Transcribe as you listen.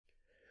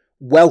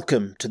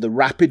Welcome to the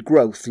Rapid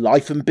Growth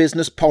Life and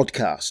Business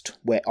Podcast,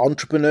 where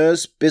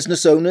entrepreneurs,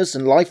 business owners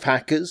and life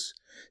hackers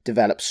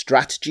develop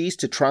strategies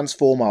to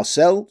transform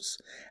ourselves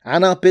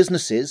and our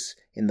businesses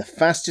in the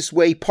fastest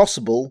way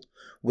possible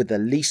with the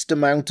least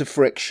amount of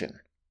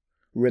friction.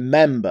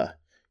 Remember,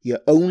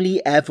 you're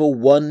only ever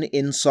one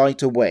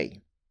insight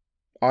away.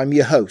 I'm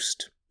your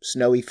host,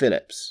 Snowy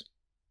Phillips.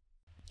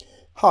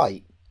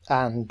 Hi,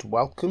 and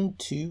welcome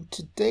to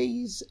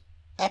today's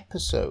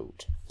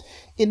episode.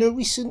 In a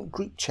recent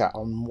group chat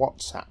on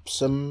WhatsApp,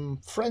 some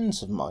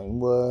friends of mine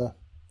were,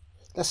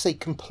 let's say,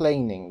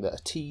 complaining that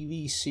a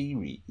TV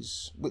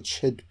series,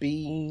 which had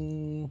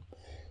been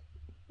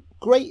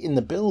great in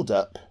the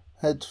build-up,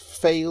 had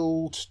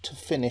failed to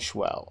finish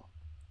well.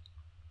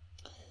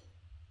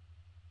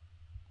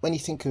 When you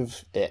think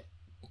of it,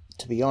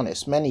 to be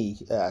honest, many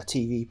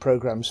TV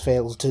programmes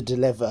fail to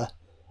deliver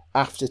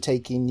after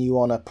taking you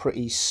on a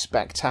pretty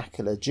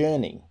spectacular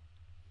journey.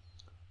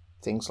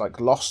 Things like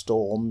Lost,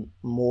 or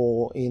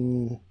more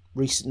in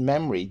recent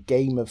memory,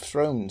 Game of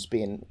Thrones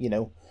being,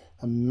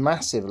 a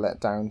massive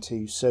letdown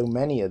to so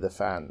many of the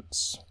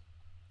fans.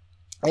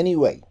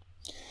 Anyway,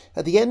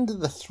 at the end of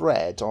the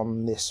thread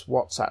on this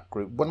WhatsApp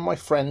group, one of my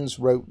friends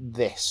wrote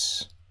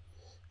this,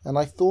 and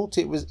I thought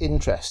it was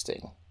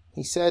interesting.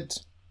 He said,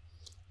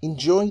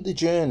 "Enjoy the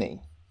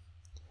journey.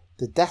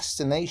 The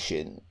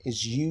destination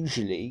is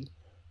usually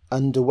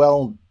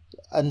underwhelming,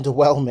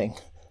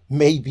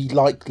 maybe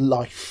like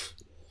life."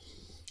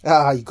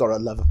 You gotta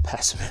love a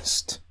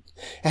pessimist.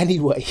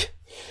 Anyway,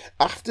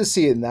 after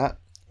seeing that,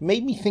 it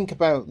made me think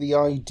about the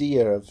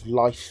idea of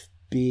life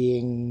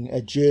being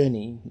a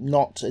journey,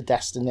 not a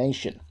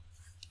destination.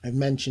 I've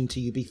mentioned to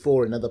you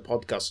before in other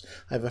podcasts,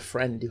 I have a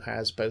friend who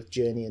has both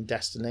journey and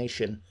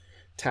destination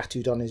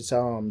tattooed on his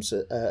arms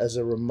as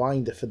a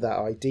reminder for that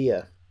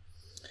idea.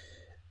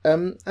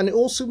 And it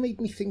also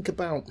made me think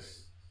about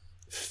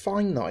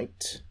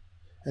finite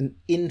and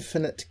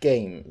infinite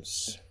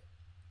games.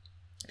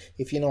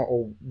 If you're not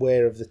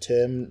aware of the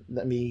term,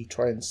 let me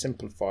try and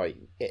simplify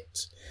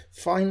it.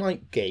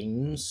 Finite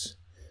games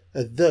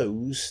are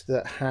those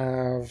that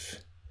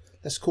have,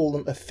 let's call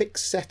them, a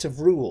fixed set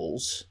of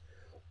rules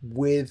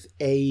with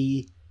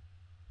a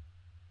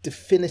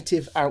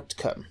definitive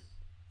outcome.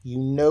 You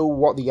know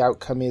what the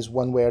outcome is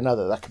one way or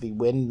another. That could be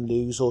win,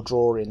 lose or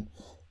draw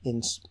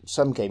in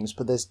some games,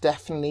 but there's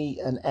definitely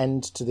an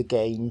end to the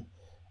game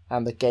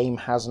and the game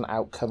has an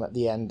outcome at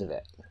the end of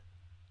it.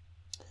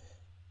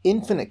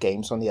 Infinite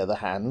games, on the other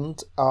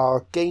hand,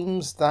 are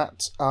games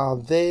that are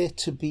there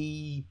to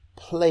be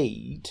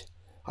played,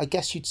 I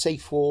guess you'd say,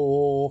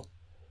 for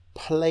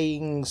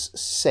playing's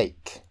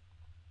sake.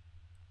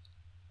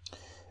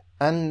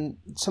 And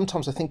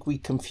sometimes I think we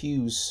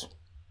confuse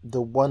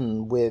the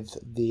one with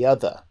the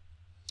other.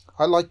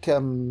 I like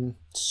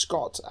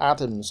Scott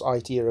Adams'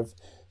 idea of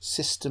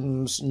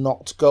systems,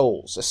 not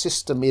goals. A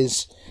system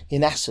is,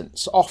 in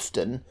essence,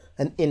 often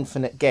an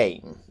infinite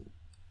game.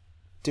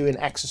 Doing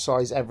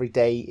exercise every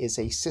day is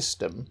a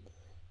system,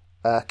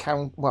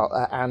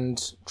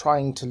 and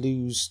trying to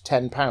lose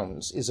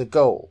 £10 is a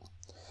goal.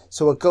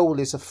 So a goal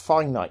is a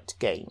finite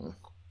game.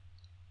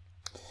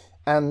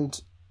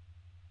 And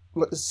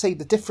let's say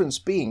the difference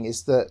being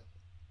is that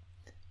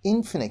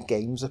infinite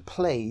games are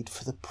played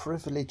for the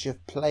privilege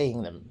of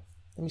playing them.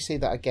 Let me say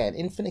that again.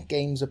 Infinite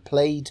games are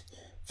played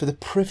for the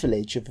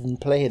privilege of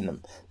playing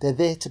them. They're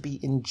there to be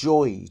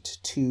enjoyed,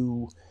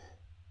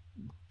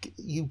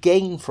 you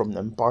gain from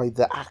them by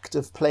the act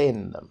of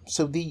playing them.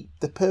 So the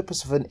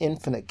purpose of an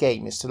infinite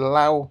game is to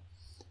allow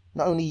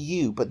not only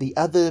you but the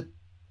other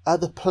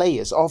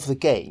players of the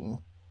game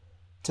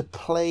to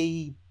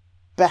play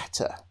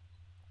better.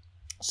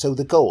 So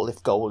the goal,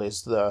 if goal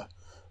is the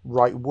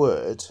right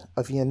word,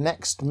 of your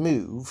next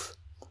move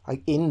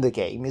in the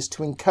game is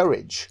to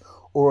encourage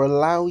or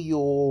allow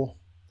your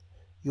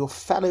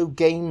fellow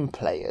game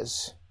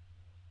players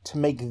to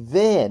make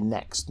their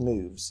next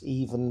moves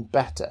even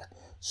better.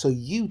 So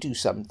you do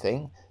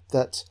something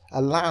that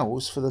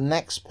allows for the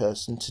next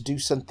person to do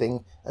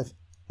something of,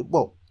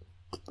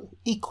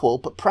 equal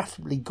but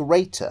preferably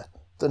greater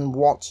than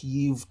what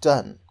you've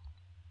done.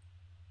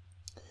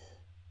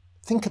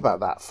 Think about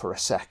that for a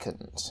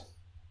second.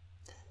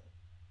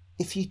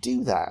 If you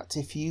do that,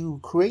 if you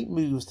create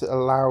moves that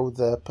allow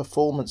the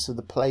performance of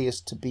the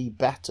players to be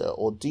better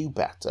or do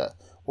better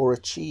or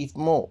achieve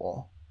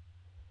more,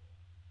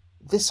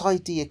 this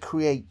idea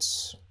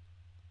creates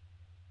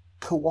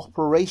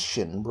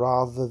cooperation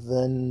rather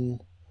than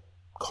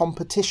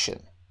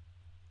competition.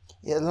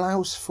 It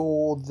allows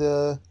for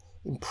the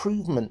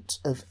improvement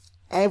of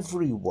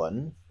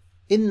everyone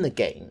in the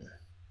game.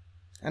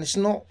 And it's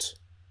not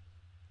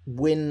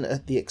win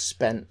at the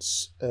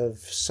expense of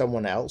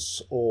someone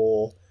else,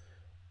 or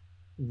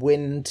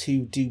win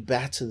to do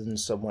better than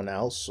someone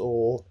else,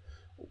 or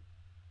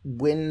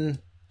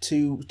win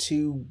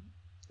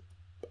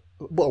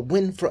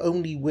win for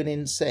only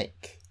winning's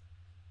sake.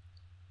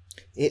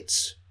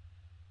 It's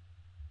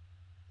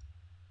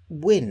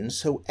win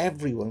so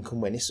everyone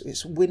can win.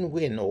 It's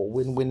win-win, or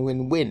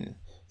win-win-win-win.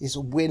 It's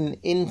win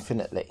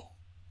infinitely.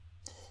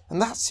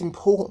 And that's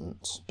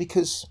important,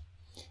 because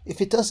if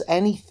it does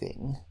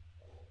anything,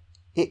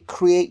 it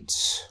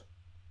creates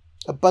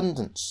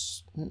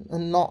abundance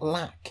and not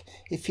lack.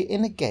 If you're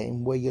in a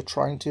game where you're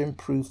trying to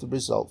improve the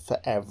result for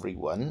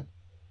everyone,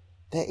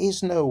 there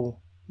is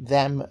no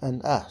them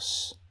and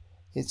us.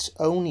 It's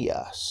only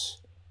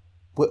us.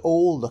 We're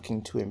all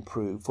looking to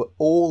improve. We're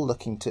all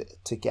looking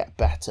to get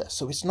better.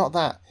 So it's not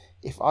that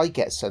if I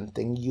get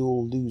something,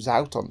 you'll lose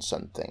out on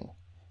something.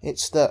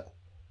 It's that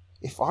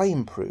if I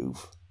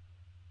improve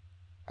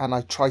and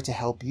I try to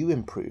help you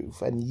improve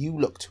and you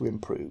look to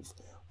improve,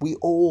 we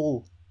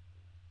all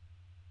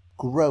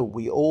grow.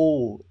 We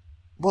all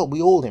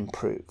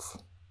improve.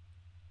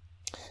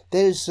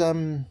 There's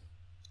a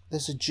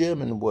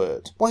German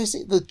word. Why is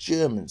it the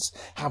Germans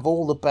have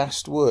all the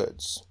best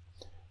words?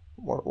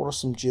 What are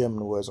some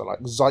German words I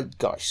like?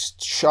 Zeitgeist,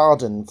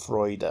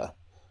 Schadenfreude,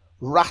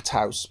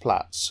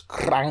 Rathausplatz,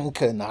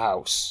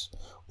 Krankenhaus,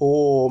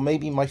 or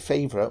maybe my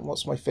favourite.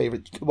 What's my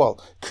favourite?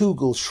 Well,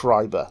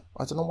 Kugelschreiber.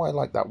 I don't know why I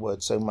like that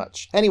word so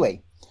much.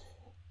 Anyway,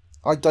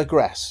 I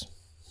digress.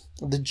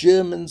 The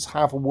Germans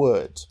have a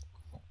word.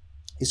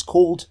 It's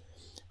called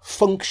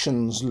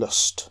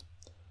Funktionslust.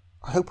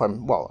 I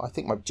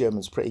think my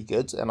German's pretty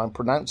good and I'm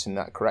pronouncing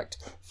that correct.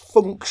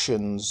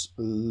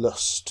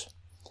 Funktionslust.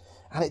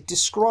 And it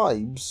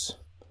describes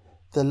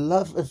the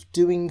love of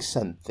doing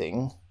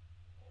something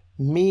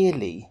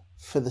merely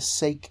for the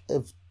sake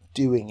of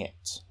doing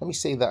it. Let me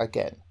say that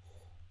again.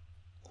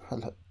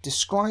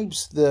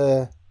 Describes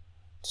the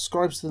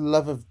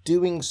love of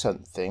doing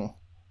something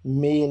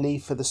merely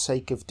for the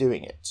sake of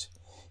doing it.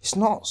 It's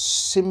not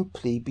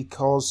simply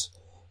because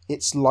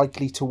it's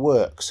likely to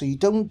work. So you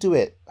don't do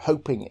it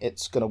hoping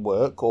it's going to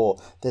work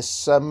or there's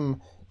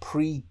some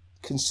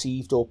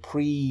preconceived or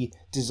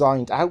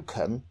pre-designed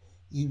outcome.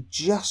 You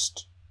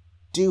just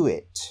do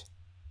it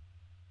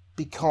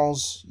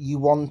because you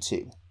want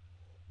to.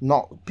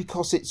 Not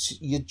because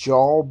it's your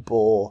job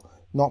or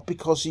not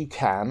because you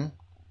can.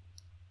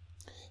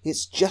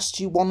 It's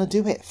just you want to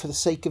do it for the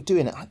sake of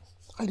doing it. I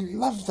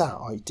love that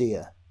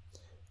idea.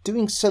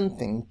 Doing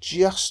something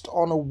just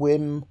on a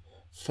whim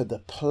for the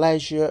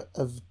pleasure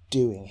of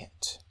doing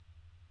it.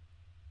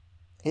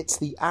 It's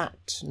the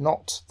act,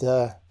 not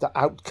the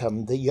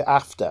outcome that you're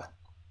after.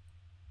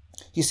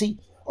 You see,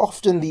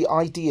 often the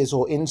ideas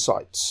or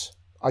insights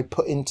I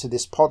put into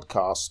this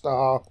podcast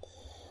are,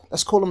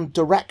 let's call them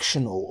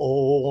directional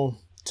or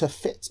to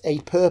fit a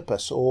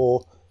purpose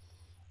or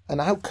an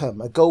outcome,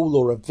 a goal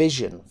or a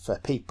vision for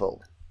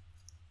people.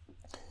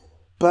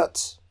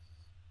 But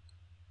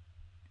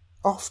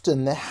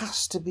often there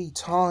has to be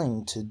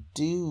time to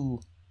do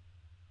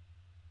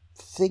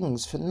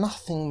things for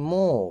nothing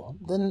more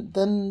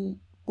than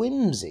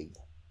whimsy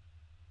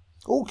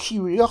or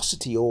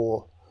curiosity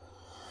or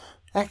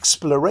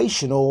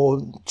exploration or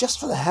just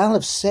for the hell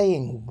of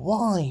saying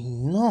why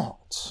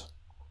not.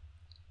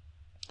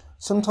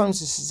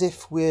 Sometimes it's as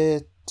if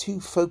we're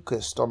too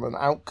focused on an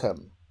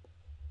outcome,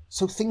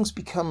 so things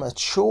become a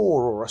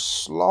chore or a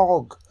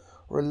slog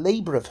or a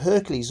labour of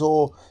Hercules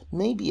or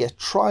maybe a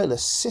trial of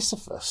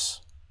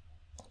Sisyphus,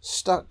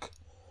 stuck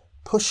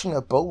pushing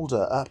a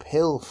boulder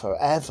uphill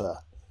forever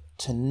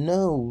to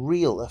no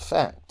real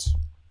effect.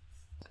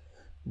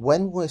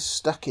 When we're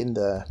stuck in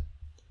the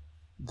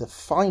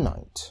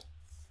finite,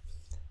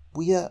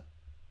 we are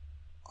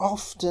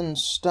often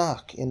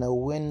stuck in a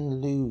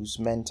win-lose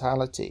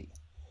mentality.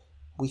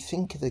 We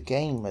think of the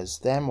game as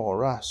them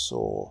or us,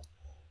 or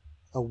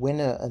a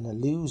winner and a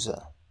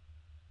loser.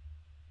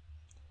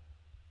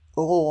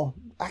 Or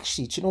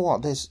actually, do you know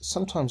what? There's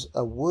sometimes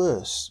a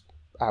worse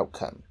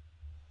outcome.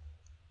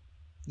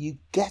 You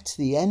get to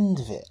the end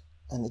of it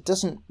and it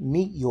doesn't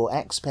meet your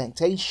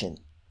expectation.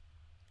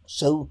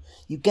 So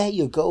you get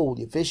your goal,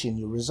 your vision,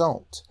 your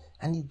result,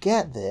 and you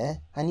get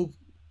there and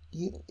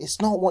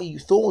it's not what you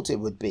thought it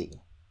would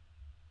be.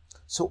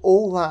 So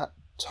all that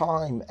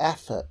time,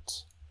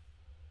 effort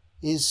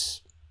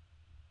is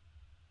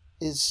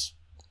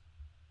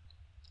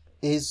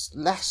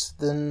less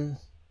than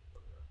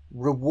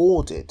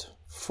rewarded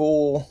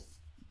for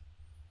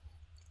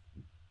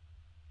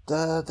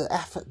the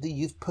effort that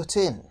you've put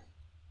in.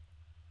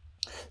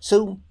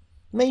 So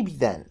maybe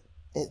then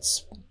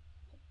it's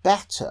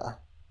better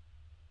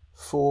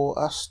for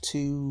us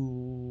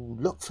to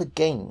look for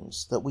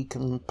games that we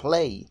can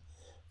play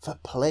for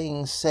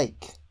playing's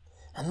sake,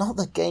 and not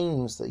the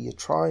games that you're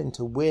trying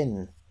to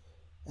win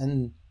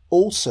and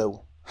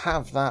also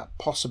have that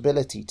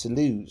possibility to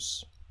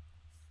lose.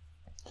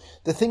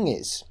 The thing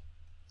is,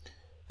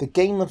 the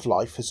game of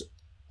life is,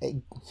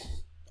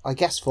 I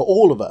guess for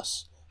all of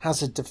us,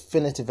 has a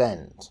definitive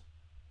end.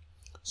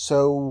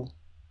 So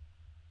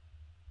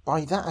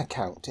by that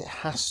account, it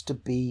has to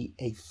be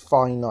a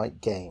finite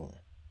game.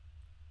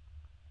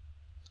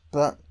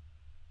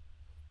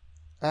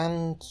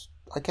 And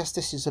I guess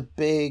this is a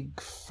big,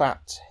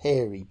 fat,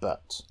 hairy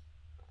but.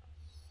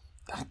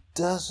 It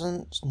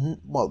doesn't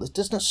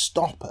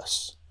stop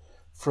us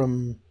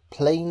from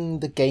playing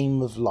the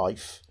game of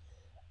life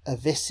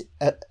as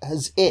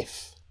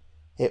if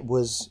it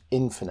was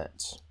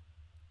infinite.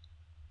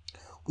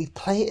 We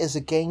play it as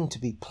a game to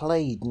be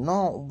played,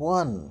 not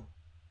won.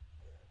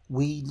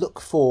 We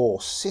look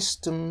for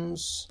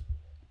systems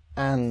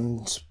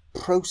and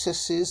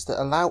processes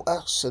that allow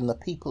us and the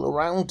people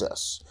around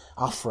us,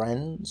 our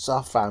friends,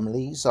 our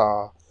families,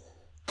 our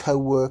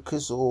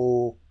co-workers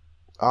or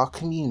our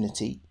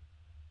community,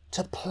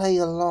 to play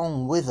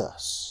along with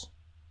us.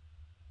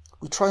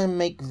 We try and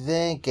make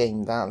their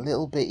game that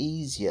little bit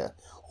easier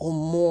or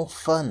more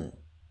fun.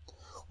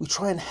 We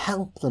try and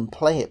help them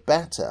play it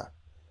better,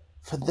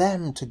 for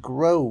them to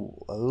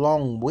grow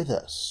along with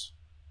us.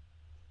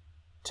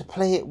 To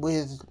play it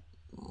with,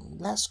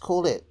 let's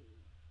call it,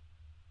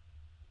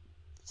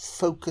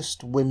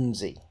 focused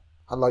whimsy.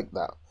 I like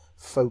that.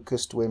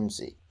 Focused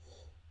whimsy.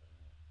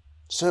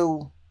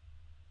 So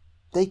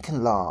they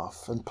can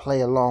laugh and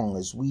play along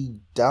as we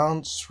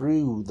dance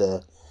through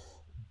the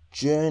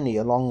journey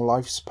along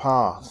life's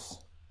path.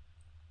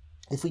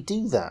 If we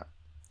do that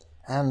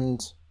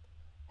and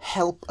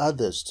help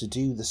others to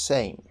do the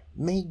same,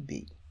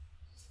 maybe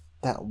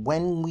that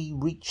when we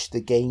reach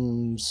the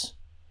game's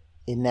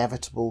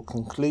inevitable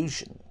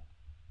conclusion,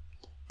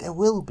 there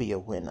will be a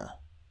winner,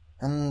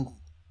 and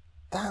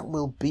that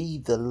will be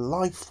the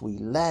life we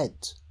led,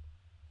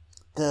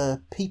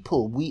 the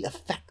people we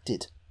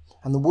affected,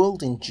 and the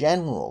world in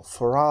general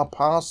for our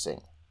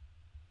passing.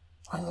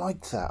 I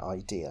like that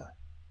idea.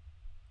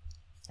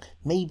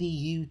 Maybe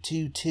you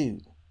do too,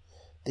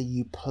 that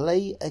you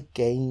play a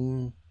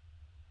game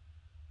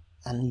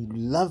and you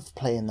love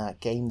playing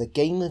that game, the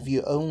game of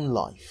your own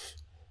life,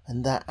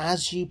 and that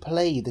as you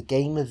play the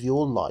game of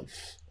your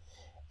life,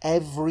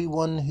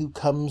 everyone who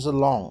comes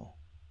along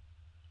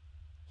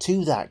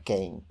to that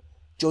game,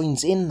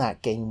 joins in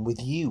that game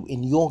with you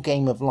in your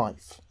game of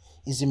life,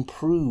 is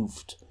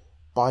improved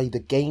by the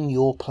game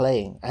you're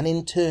playing, and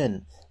in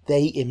turn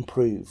they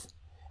improve,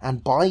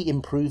 and by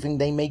improving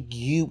they make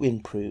you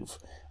improve.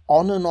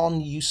 On and on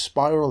you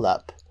spiral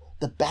up,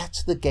 the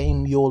better the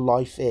game your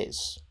life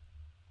is.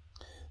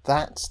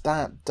 That's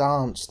that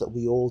dance that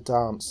we all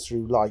dance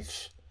through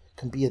life. It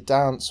can be a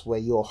dance where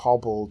you're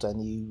hobbled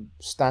and you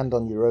stand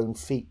on your own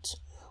feet,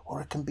 or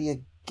it can be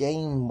a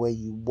game where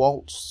you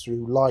waltz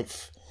through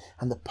life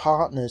and the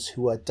partners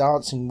who are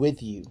dancing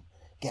with you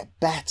get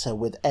better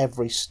with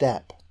every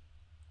step.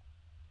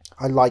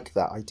 I like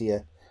that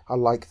idea. I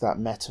like that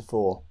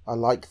metaphor. I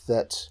like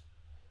that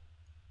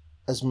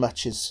as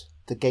much as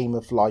the game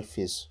of life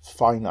is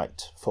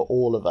finite for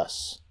all of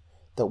us,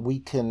 that we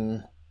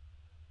can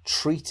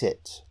treat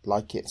it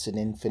like it's an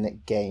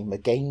infinite game, a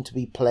game to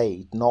be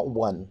played, not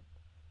won.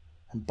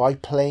 And by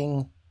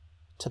playing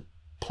to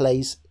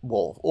play's,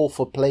 well, or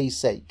for play's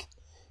sake,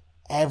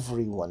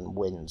 everyone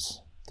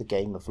wins the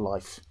game of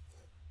life,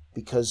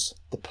 because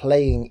the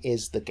playing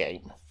is the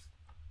game.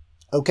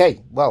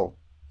 Okay, well,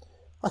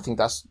 I think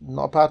that's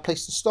not a bad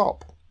place to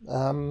stop.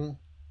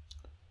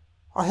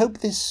 I hope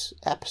this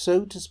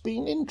episode has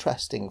been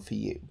interesting for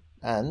you,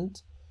 and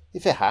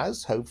if it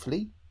has,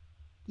 hopefully,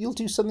 you'll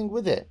do something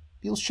with it.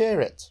 You'll share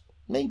it.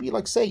 Maybe,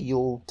 like say,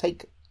 you'll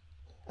take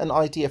an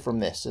idea from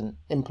this and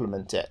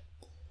implement it.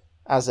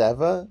 As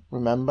ever,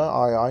 remember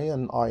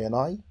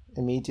I,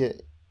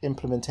 immediate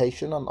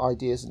implementation on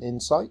ideas and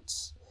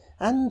insights.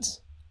 And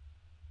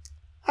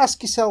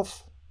ask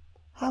yourself,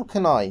 how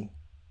can I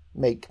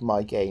make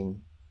my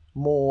game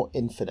more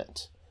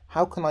infinite?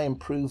 How can I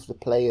improve the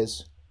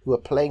players who are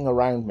playing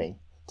around me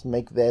to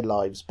make their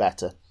lives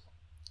better?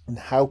 And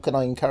how can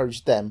I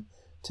encourage them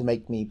to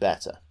make me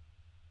better?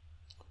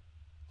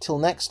 Till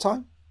next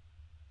time,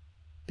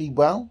 be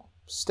well,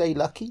 stay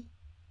lucky,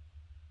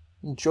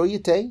 enjoy your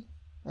day,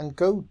 and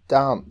go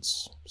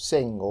dance,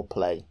 sing or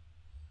play,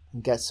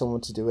 and get someone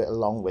to do it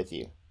along with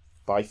you.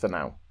 Bye for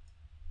now.